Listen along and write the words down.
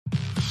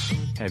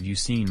Have you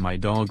seen my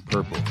dog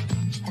Purple?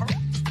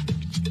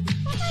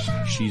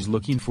 She's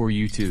looking for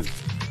you too.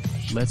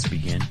 Let's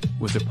begin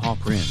with a paw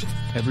print.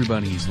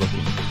 Everybody's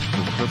looking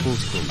for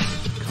Purple's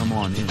clue. Come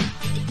on in.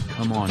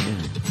 Come on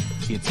in.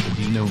 It's the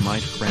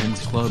Dino-Mite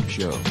Friends Club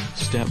show,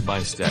 step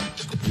by step.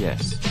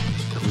 Yes.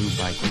 Clue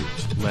by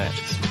clue.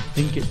 Let's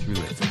think it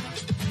through it.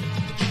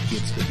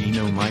 It's the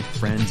Dino-Mite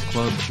Friends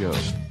Club show.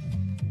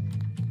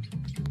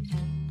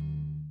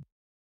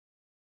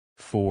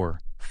 4,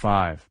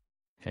 5.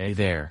 Hey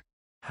there.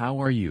 How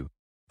are you?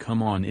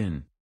 Come on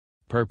in.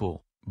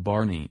 Purple,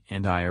 Barney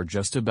and I are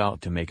just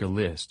about to make a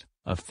list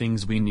of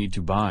things we need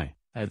to buy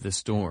at the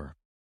store.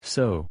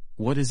 So,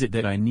 what is it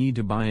that I need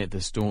to buy at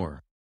the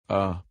store?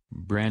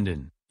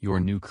 Brandon, your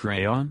new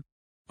crayon?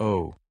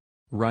 Oh.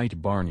 Right,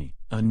 Barney,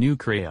 a new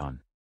crayon.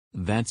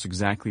 That's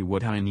exactly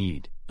what I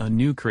need, a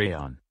new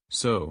crayon.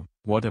 So,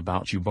 what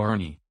about you,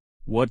 Barney?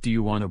 What do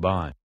you want to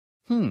buy?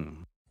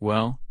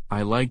 Well,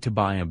 I like to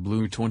buy a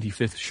blue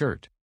 25th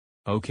shirt.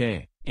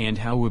 Okay, and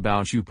how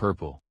about you,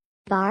 Purple?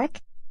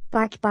 Bark,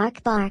 bark,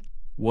 bark, bark.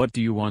 What do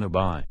you want to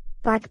buy?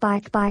 Bark,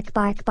 bark, bark,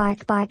 bark,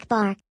 bark, bark,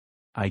 bark.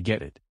 I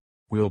get it.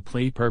 We'll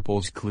play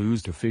Purple's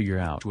clues to figure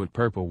out what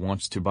Purple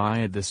wants to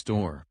buy at the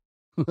store.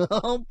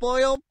 Oh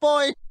boy, oh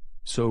boy!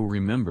 So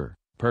remember,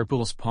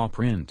 Purple's paw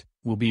print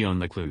will be on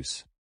the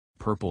clues.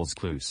 Purple's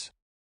clues.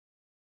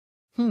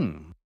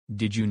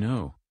 Did you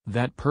know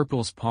that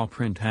Purple's paw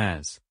print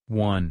has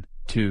 1,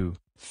 2,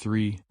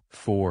 3,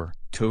 4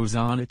 toes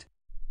on it?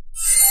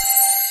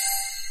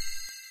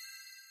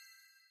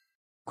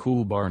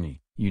 Cool,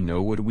 Barney, you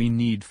know what we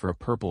need for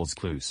Purple's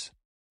clues.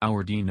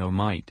 Our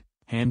Dino-Mite,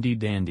 handy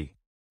dandy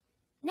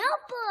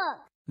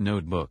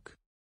notebook.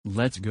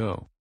 Let's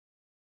go.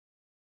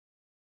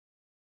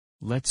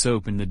 Let's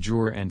open the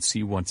drawer and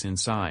see what's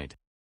inside.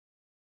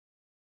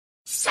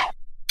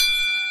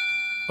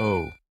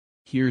 Oh,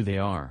 here they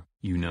are.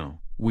 You know,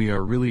 we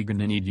are really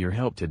gonna need your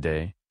help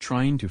today,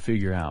 trying to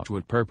figure out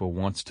what Purple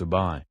wants to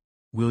buy.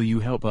 Will you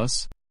help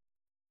us?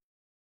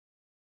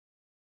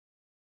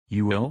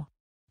 You will?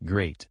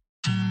 Great.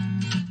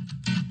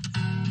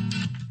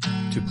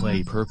 To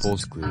play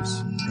Purple's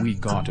clues, we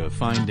gotta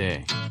find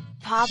a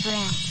Paw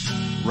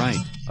print. Right,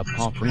 a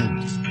paw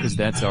print, 'cause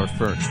that's our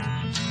first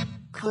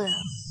Clue.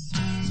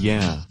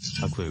 Yeah,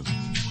 a clue.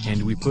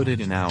 And we put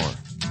it in our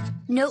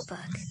Notebook.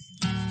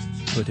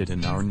 Put it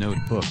in our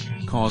notebook,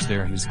 'cause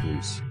they're his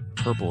clues,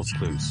 Purple's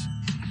clues.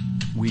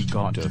 We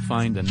gotta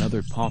find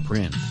another paw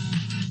print,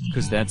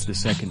 'cause that's the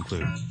second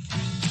clue.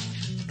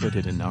 Put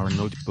it in our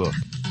notebook,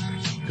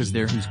 'cause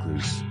they're his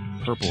clues,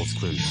 Purple's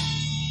clues.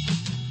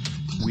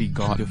 We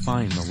gotta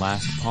find the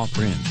last paw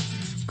print,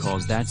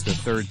 'cause that's the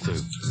third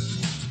clue.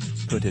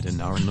 Put it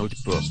in our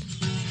notebook,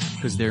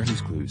 'cause they're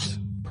his clues,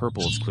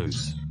 Purple's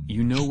clues.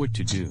 You know what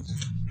to do.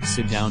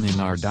 Sit down in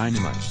our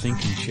Dino-Mite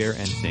thinking chair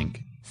and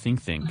think,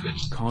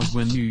 'cause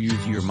when you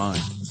use your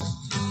mind,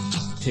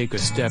 take a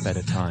step at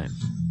a time.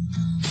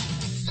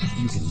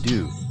 You can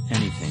do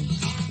anything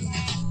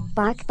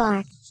Bark,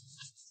 bark.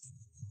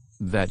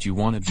 that you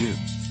wanna do.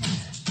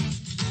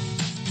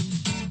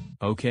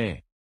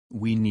 Okay.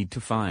 We need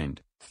to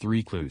find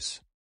 3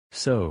 clues.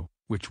 So,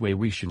 which way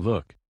we should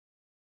look?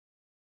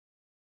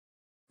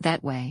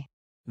 That way.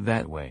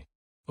 That way.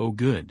 Oh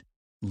good.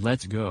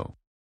 Let's go.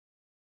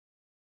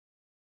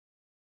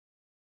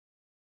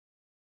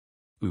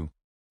 Ooh.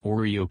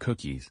 OREO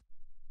cookies.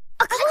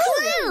 A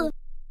clue!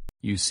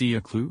 You see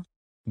a clue?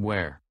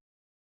 Where?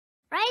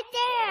 Right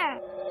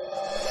there.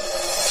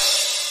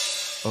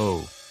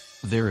 Oh.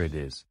 There it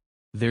is.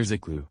 There's a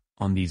clue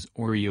on these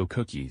OREO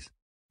cookies.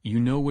 You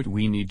know what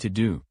we need to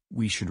do?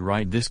 We should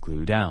write this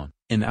clue down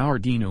in our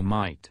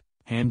Dino-Mite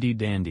handy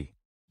dandy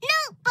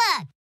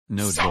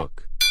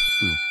notebook.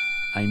 Ooh.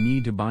 I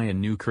need to buy a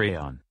new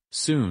crayon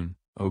soon.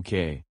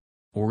 Okay.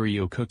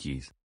 OREO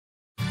cookies.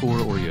 For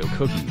OREO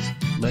cookies,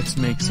 let's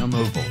make some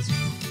ovals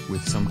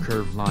with some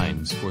curved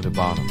lines for the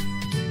bottom,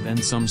 then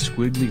some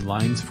squiggly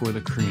lines for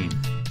the cream,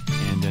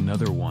 and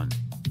another one.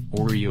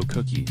 OREO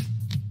cookies.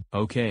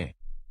 Okay.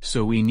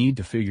 So we need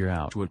to figure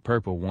out what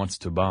Purple wants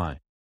to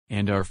buy.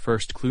 And our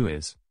first clue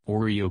is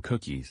OREO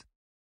cookies.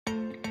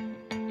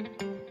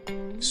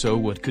 So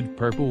what could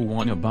Purple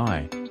wanna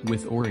buy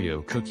with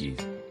OREO cookies?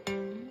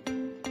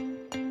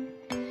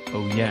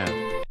 Oh yeah.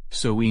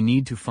 So we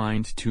need to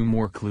find 2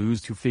 more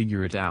clues to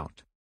figure it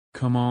out.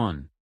 Come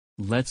on.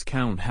 Let's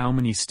count how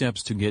many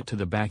steps to get to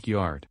the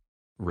backyard.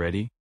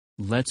 Ready?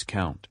 Let's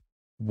count.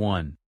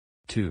 1,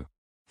 2,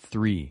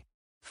 3,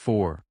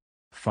 4,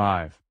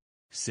 5,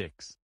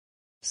 6,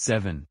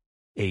 7,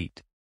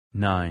 8,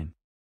 9,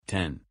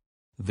 10.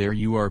 There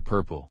you are,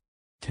 Purple.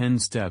 10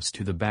 steps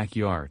to the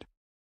backyard.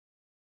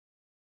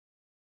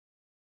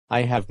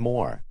 I have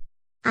more.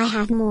 I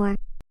have more.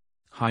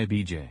 Hi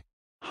BJ.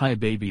 Hi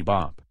Baby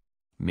Bop.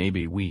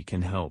 Maybe we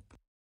can help.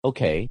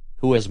 Okay,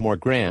 who has more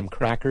graham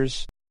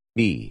crackers?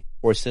 Me,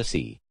 or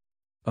Sissy?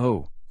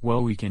 Oh,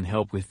 well we can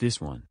help with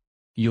this one.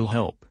 You'll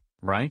help,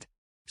 right?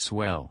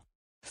 Swell.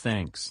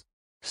 Thanks.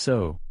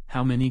 So,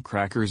 how many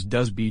crackers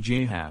does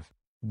BJ have?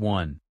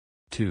 1,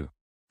 2,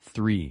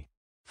 3,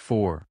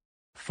 4,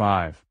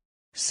 5,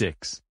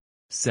 6,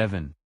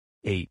 7,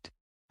 8.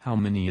 How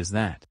many is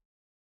that?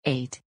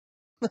 8.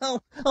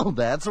 Oh,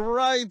 that's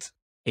right.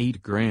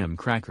 8 graham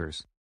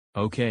crackers.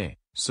 Okay,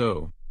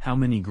 so, how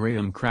many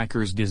graham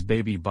crackers does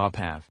Baby Bop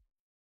have?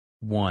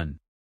 1,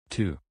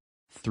 2,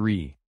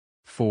 3,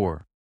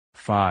 4,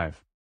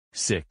 5,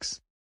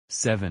 6,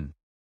 7.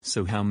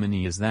 So how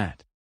many is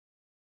that?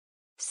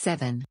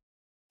 7.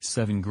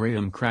 7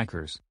 graham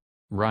crackers.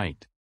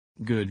 Right.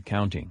 Good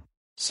counting.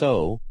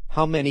 So,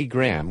 how many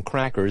graham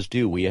crackers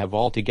do we have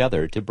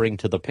altogether to bring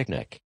to the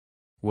picnic?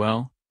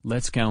 Well,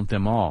 let's count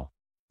them all.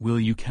 Will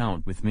you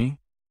count with me?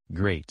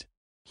 Great.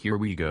 Here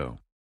we go.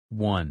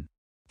 1,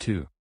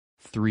 2,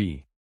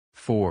 3,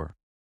 4,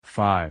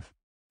 5,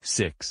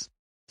 6,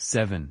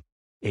 7,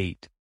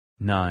 8,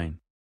 9,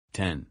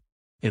 10,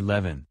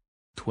 11,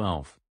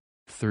 12,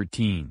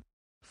 13,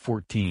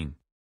 14,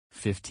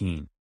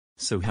 15.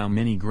 So how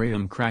many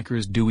graham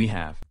crackers do we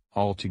have,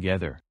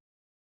 altogether?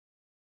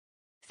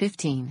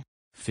 15.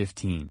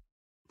 15.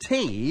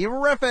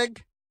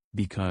 Terrific.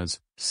 Because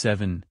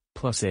 7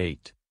 plus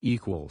 8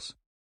 equals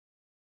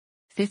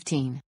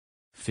 15.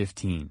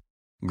 15.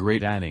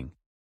 Great adding.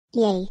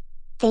 Yay.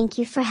 Thank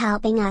you for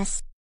helping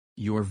us.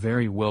 You're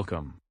very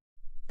welcome.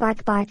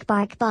 Bark, bark,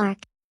 bark, bark.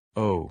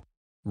 Oh.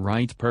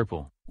 Right,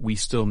 Purple. We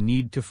still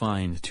need to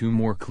find 2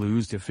 more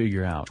clues to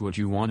figure out what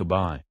you want to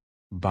buy.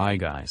 Bye,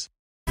 guys.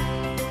 A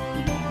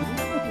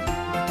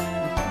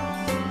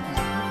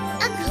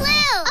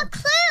clue! A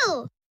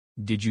clue!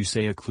 Did you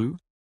say a clue?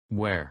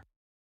 Where?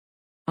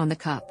 On the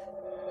cup.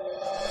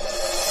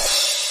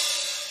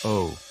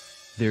 Oh.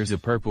 There's a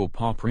purple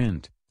paw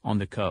print on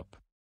the cup.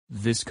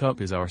 This cup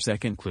is our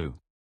second clue.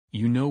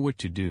 You know what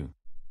to do.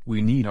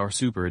 We need our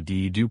super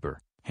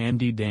duper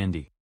handy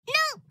dandy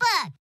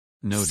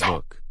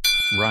notebook.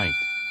 Right.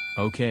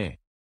 Okay.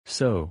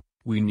 So,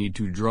 we need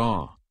to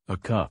draw a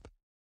cup.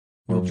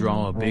 We'll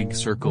draw a big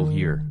circle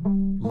here.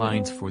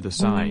 Lines for the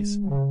size.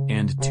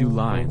 And 2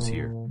 lines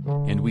here.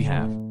 And we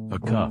have a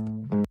cup.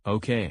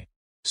 Okay.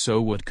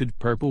 So what could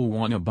Purple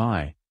wanna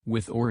buy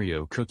with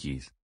OREO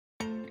cookies?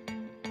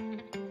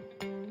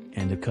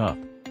 And a cup.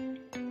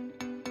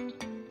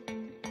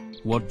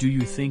 What do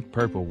you think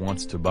Purple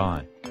wants to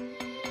buy?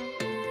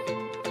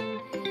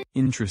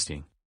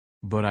 Interesting.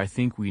 But I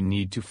think we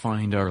need to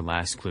find our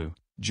last clue,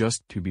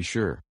 just to be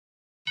sure.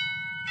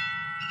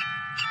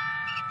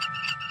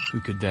 Who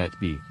could that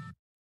be?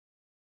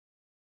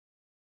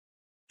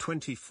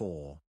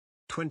 24,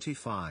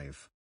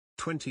 25,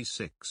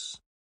 26,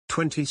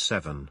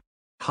 27.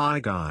 Hi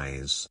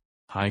guys.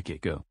 Hi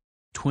Kiko.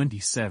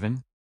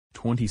 27?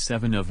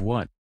 27 of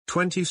what?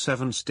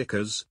 27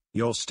 stickers,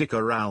 your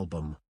sticker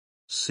album.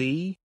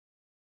 See?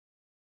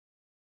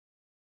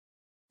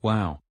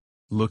 Wow.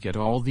 Look at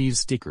all these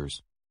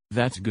stickers.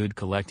 That's good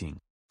collecting.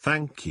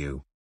 Thank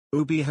you.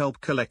 Ubi help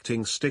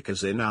collecting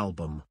stickers in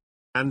album.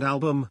 And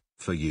album,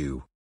 for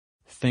you.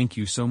 Thank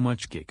you so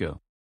much, Kiko.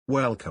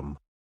 Welcome.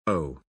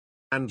 Oh.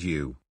 And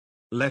you.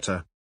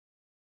 Letter.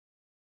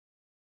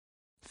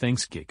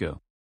 Thanks, Kiko.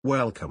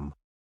 Welcome.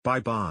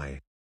 Bye-bye.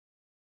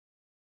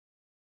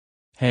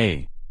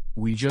 Hey.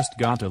 We just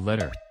got a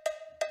letter.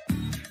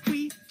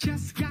 We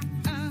just got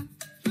a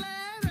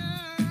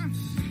letter.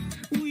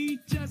 We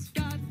just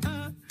got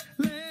a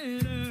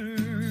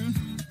letter.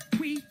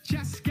 We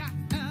just got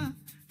a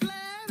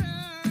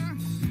letter.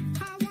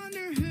 I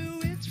wonder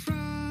who it's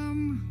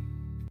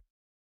from.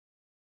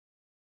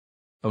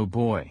 Oh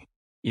boy.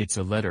 It's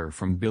a letter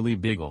from Billy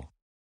Biggle.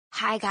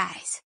 Hi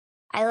guys.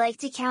 I like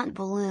to count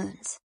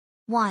balloons.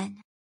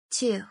 1,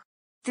 2,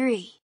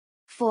 3,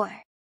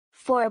 4.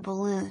 4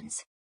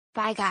 balloons.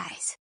 Bye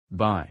guys.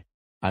 Bye.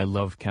 I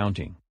love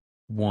counting.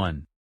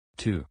 1,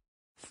 2,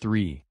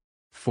 3,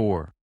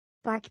 4.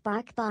 Bark,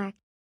 bark, bark.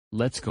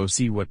 Let's go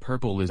see what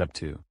Purple is up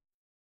to.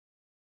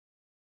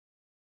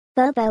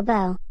 Bo, bo,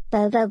 bo.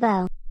 Bo, bo,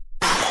 bo.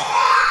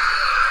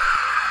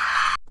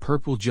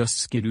 Purple just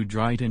skidooed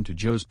right into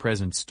Joe's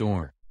present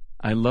store.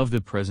 I love the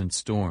present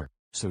store,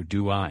 so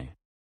do I.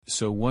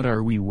 So what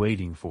are we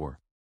waiting for?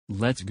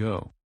 Let's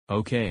go.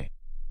 Okay.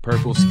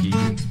 Purple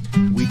skidoo.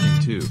 We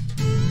can too.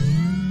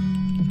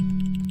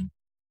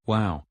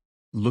 Wow.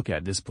 Look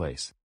at this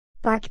place.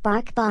 Bark,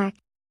 bark, bark.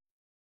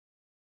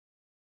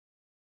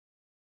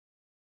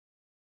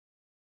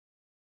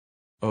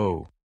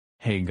 Oh.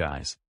 Hey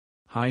guys.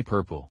 Hi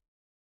Purple.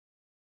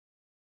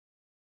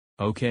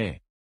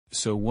 Okay.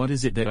 So what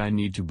is it that I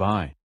need to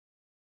buy?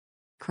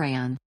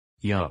 Crayon.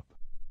 Yup.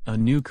 A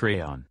new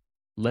crayon.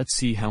 Let's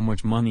see how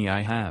much money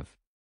I have.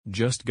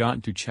 Just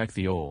got to check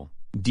the ol'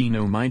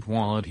 Dino-Mite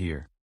wallet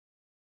here.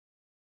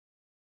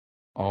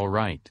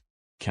 Alright.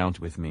 Count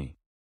with me.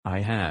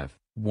 I have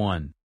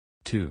 1,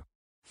 2,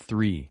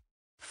 3,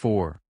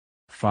 4,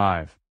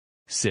 5,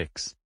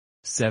 6,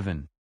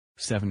 7.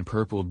 7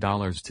 purple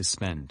dollars to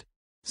spend.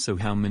 So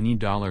how many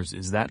dollars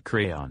is that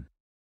crayon?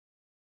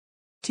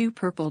 2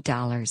 purple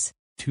dollars.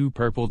 2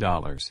 purple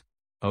dollars.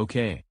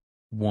 Okay.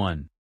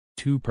 1,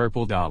 2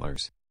 purple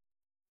dollars.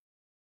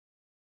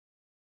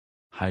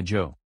 Hi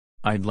Joe.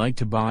 I'd like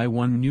to buy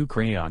 1 new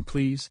crayon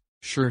please.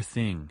 Sure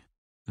thing.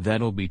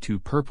 That'll be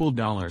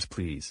 $2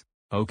 please.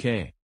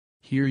 Okay.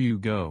 Here you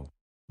go.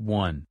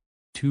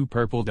 2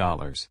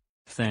 $.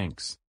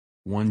 Thanks.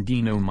 1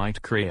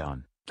 Dino-Mite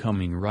crayon,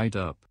 coming right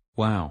up.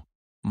 Wow.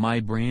 My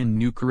brand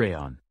new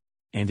crayon.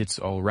 And it's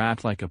all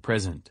wrapped like a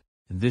present.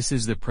 This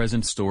is the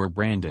present store,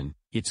 Brandon.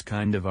 It's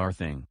kind of our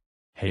thing.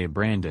 Hey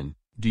Brandon,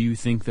 do you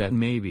think that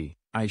maybe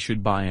I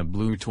should buy a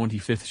blue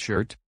 25th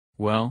shirt?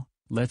 Well,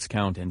 let's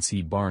count and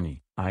see,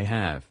 Barney. I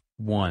have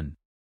 1,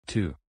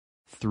 2,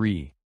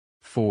 3,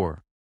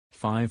 4,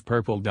 5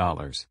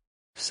 $.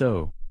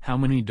 So, how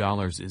many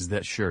dollars is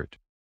that shirt?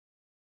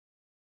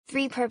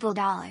 $3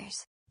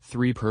 $.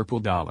 3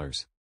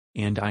 $.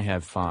 And I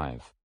have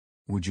 5.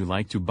 Would you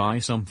like to buy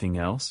something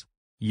else?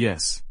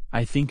 Yes,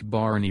 I think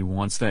Barney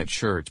wants that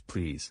shirt,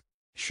 please.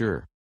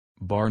 Sure.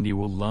 Barney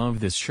will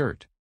love this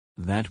shirt.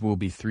 That will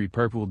be $3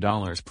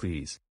 $,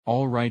 please.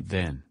 Alright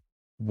then.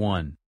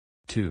 1,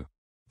 2,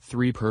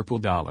 3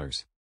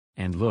 $.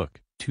 And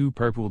look, $2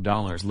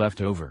 $,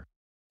 left over.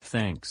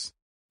 Thanks.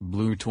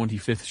 Blue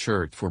 25th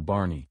shirt for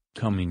Barney,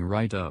 coming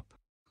right up.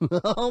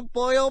 Oh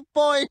boy, oh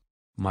boy!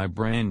 My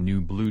brand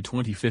new blue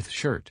 25th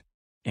shirt.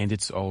 And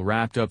it's all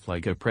wrapped up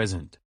like a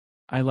present.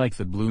 I like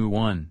the blue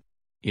one.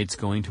 It's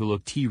going to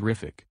look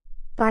terrific.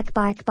 Bark,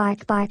 bark,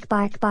 bark, bark,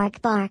 bark,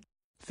 bark, bark.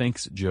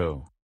 Thanks,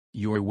 Joe.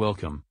 You're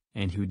welcome.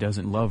 And who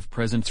doesn't love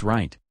presents,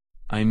 right?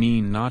 I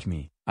mean, not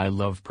me. I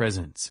love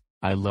presents.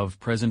 I love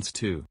presents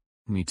too.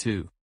 Me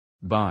too.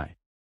 Bye.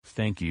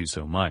 Thank you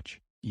so much.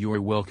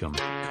 You're welcome.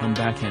 Come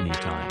back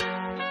anytime.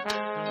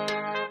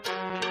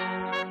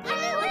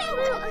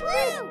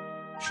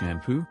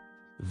 Shampoo?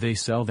 They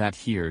sell that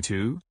here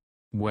too?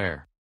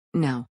 Where?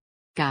 No.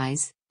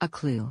 Guys, a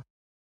clue.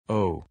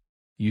 Oh.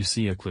 You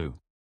see a clue.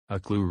 A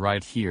clue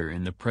right here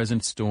in the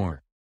present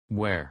store.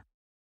 Where?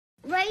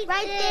 Right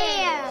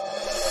there.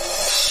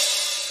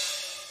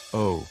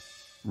 Oh.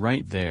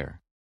 Right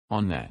there.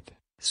 On that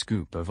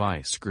scoop of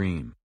ice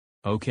cream.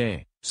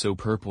 Okay, so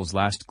Purple's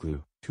last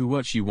clue to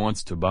what she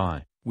wants to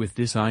buy with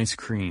this ice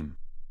cream.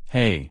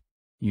 Hey.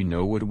 You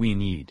know what we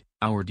need?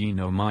 Our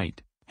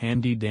Dino-Mite,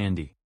 handy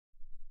dandy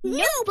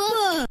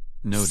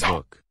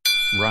notebook.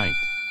 Right.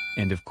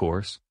 And of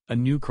course, a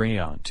new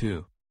crayon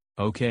too.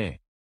 Okay.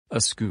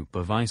 A scoop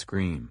of ice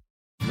cream.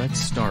 Let's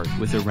start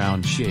with a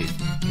round shape,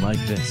 like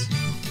this.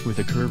 With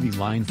a curvy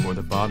line for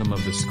the bottom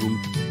of the scoop.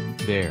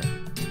 There.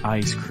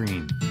 Ice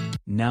cream.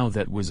 Now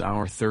that was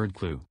our third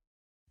clue.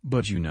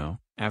 But you know,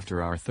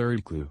 after our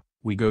third clue,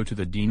 we go to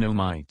the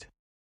Dino-Mite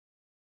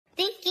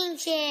Thinking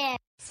chair.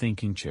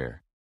 thinking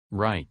chair.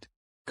 Right.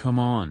 Come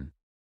on.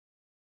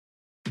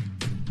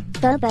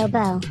 Bo, bo,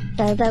 bo,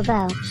 bo, bo,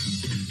 bo.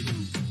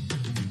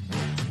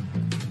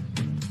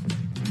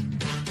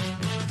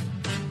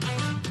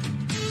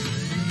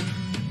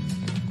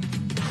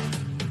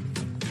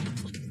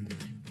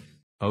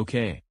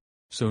 Okay.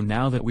 So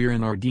now that we're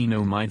in our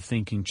Dino-Mite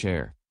thinking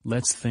chair,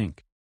 let's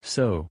think.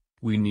 So,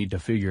 we need to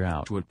figure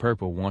out what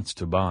Purple wants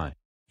to buy.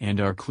 And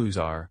our clues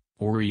are,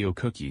 OREO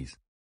cookies,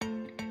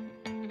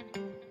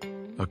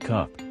 a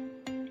cup,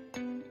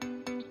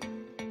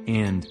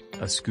 and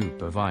a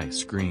scoop of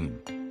ice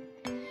cream.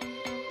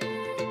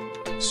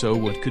 So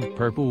what could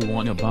Purple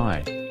want to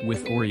buy,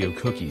 with OREO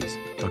cookies,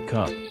 a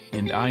cup,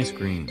 and ice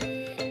cream?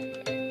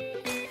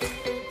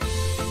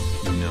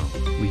 You know,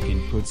 we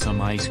can put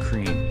some ice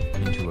cream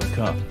into a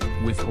cup,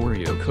 with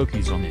OREO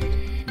cookies on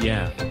it.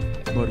 Yeah.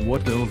 But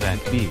what will that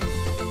be?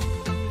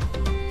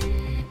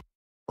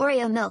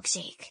 OREO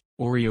Milkshake.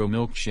 OREO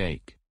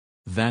Milkshake.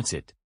 That's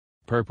it.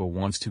 Purple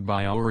wants to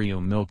buy OREO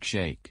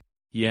Milkshake.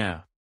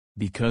 Yeah.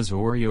 Because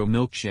OREO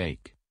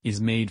Milkshake is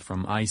made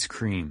from ice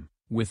cream,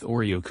 with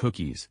OREO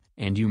cookies,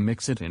 and you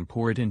mix it and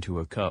pour it into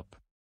a cup.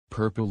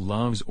 Purple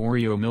loves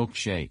OREO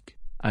Milkshake.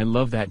 I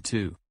love that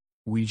too.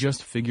 We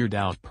just figured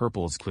out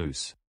Purple's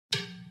clues.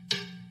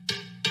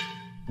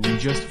 We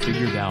just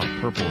figured out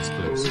Purple's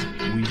clues.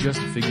 We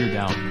just figured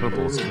out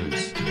Purple's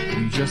clues.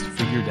 We just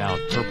figured out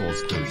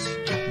Purple's clues.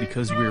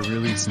 Because we're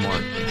really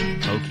smart.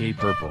 Okay,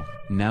 Purple,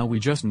 now we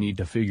just need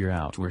to figure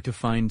out where to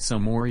find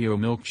some OREO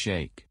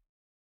Milkshake.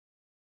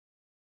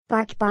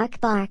 Bark, bark,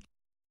 bark.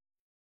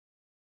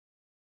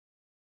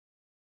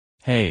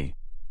 Hey,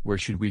 where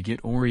should we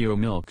get OREO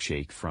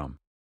Milkshake from?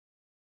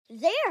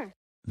 There.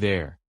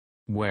 There.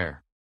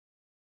 Where?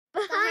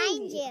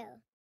 Behind you.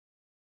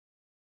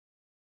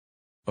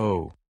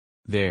 Oh.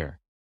 There.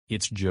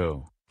 It's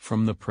Joe,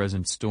 from the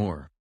present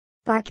store.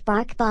 Bark,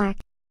 bark, bark.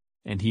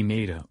 And he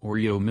made a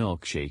OREO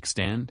Milkshake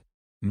stand?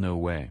 No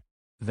way.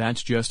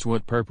 That's just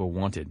what Purple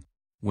wanted.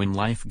 When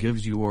life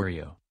gives you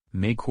OREO,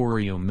 make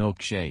OREO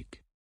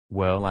Milkshake.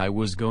 Well, I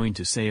was going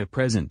to say a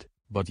present,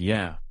 but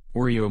yeah,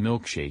 OREO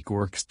Milkshake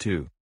works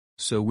too.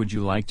 So would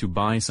you like to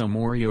buy some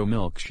OREO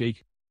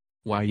Milkshake?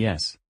 Why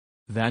yes.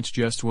 That's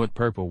just what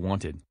Purple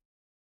wanted.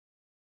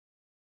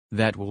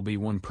 That will be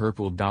 $1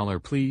 purple,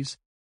 please.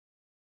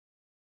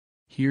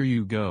 Here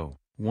you go,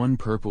 $1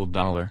 purple.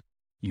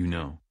 You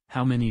know,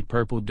 how many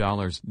purple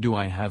dollars do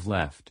I have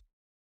left?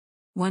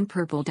 $1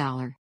 purple.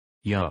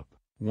 Yup,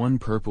 $1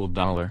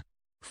 purple.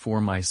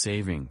 For my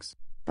savings.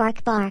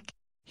 Bark, bark.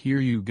 Here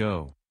you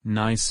go,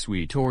 Nice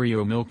sweet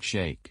Oreo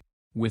milkshake.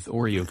 With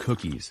Oreo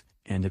cookies,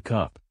 and a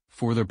cup,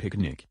 for the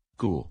picnic.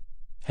 Cool.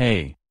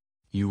 Hey.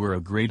 You were a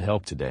great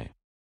help today.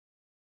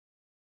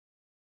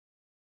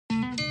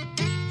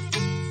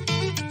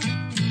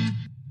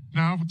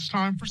 Now it's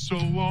time for so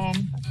long,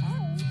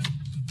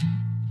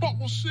 but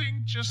we'll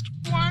sing just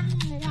one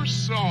more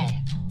song.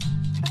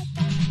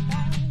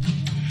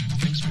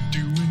 Thanks for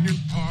doing your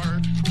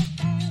part.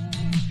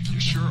 You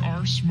sure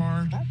are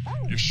smart.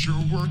 You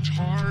sure worked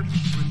hard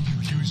when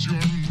you use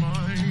your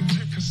mind.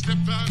 Take a step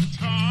at a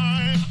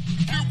time.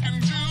 You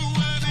can do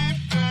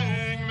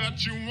anything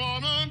that you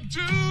wanna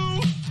do.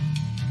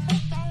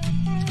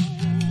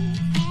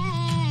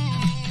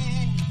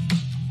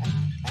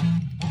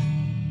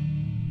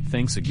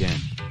 Thanks again.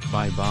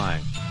 Bye bye.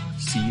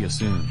 See you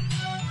soon.